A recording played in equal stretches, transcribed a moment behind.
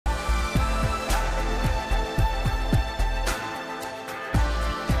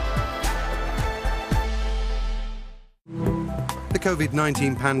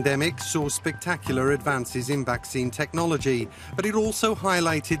COVID-19 pandemic saw spectacular advances in vaccine technology, but it also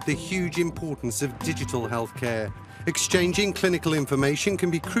highlighted the huge importance of digital healthcare. Exchanging clinical information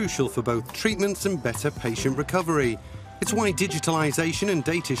can be crucial for both treatments and better patient recovery. It's why digitalization and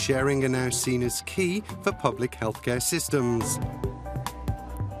data sharing are now seen as key for public healthcare systems.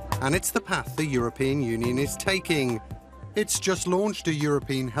 And it's the path the European Union is taking. It's just launched a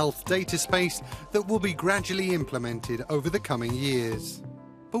European health data space that will be gradually implemented over the coming years.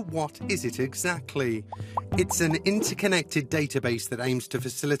 But what is it exactly? It's an interconnected database that aims to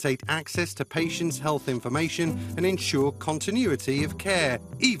facilitate access to patients' health information and ensure continuity of care,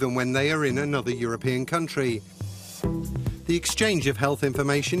 even when they are in another European country. The exchange of health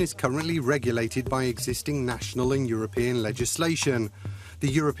information is currently regulated by existing national and European legislation. The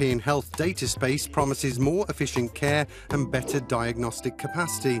European Health Data Space promises more efficient care and better diagnostic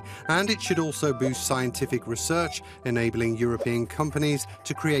capacity, and it should also boost scientific research, enabling European companies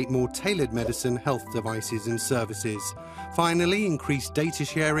to create more tailored medicine health devices and services. Finally, increased data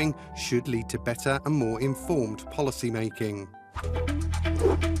sharing should lead to better and more informed policy making.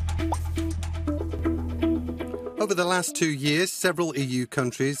 Over the last 2 years, several EU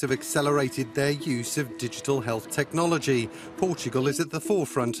countries have accelerated their use of digital health technology. Portugal is at the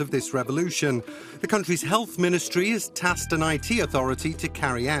forefront of this revolution. The country's health ministry has tasked an IT authority to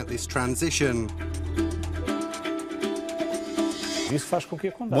carry out this transition.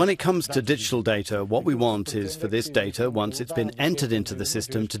 When it comes to digital data, what we want is for this data, once it's been entered into the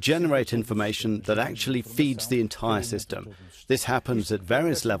system, to generate information that actually feeds the entire system. This happens at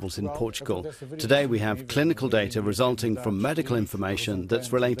various levels in Portugal. Today we have clinical data resulting from medical information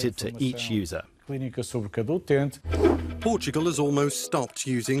that's related to each user. Portugal has almost stopped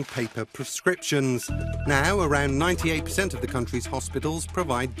using paper prescriptions. Now, around 98% of the country's hospitals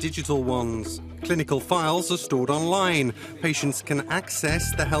provide digital ones. Clinical files are stored online. Patients can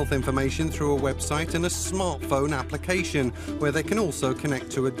access the health information through a website and a smartphone application, where they can also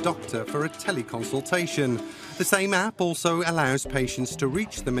connect to a doctor for a teleconsultation. The same app also allows patients to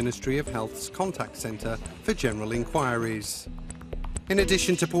reach the Ministry of Health's contact centre for general inquiries. In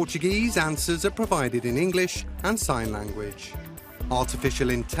addition to Portuguese, answers are provided in English and sign language.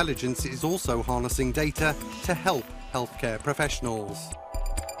 Artificial intelligence is also harnessing data to help healthcare professionals.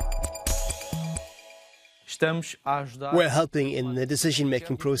 We're helping in the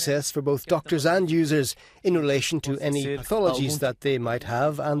decision-making process for both doctors and users in relation to any pathologies that they might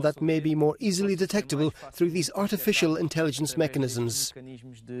have and that may be more easily detectable through these artificial intelligence mechanisms.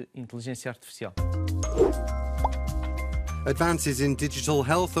 Advances in digital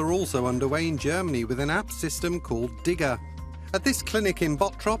health are also underway in Germany with an app system called Digger. At this clinic in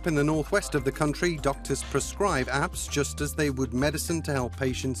Bottrop in the northwest of the country, doctors prescribe apps just as they would medicine to help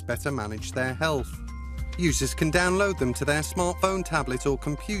patients better manage their health. Users can download them to their smartphone, tablet or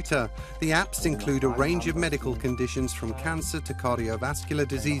computer. The apps include a range of medical conditions from cancer to cardiovascular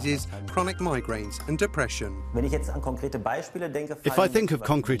diseases, chronic migraines and depression. If I think of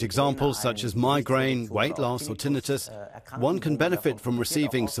concrete examples such as migraine, weight loss or tinnitus, one can benefit from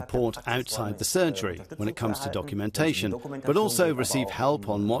receiving support outside the surgery when it comes to documentation, but also receive help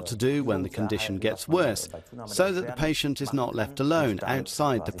on what to do when the condition gets worse, so that the patient is not left alone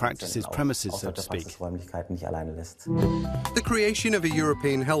outside the practice's premises, so to speak. The creation of a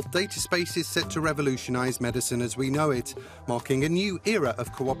European health data space is set to revolutionise medicine as we know it. Marking a new era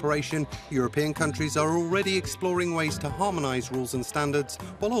of cooperation, European countries are already exploring ways to harmonise rules and standards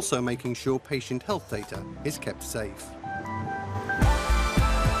while also making sure patient health data is kept safe.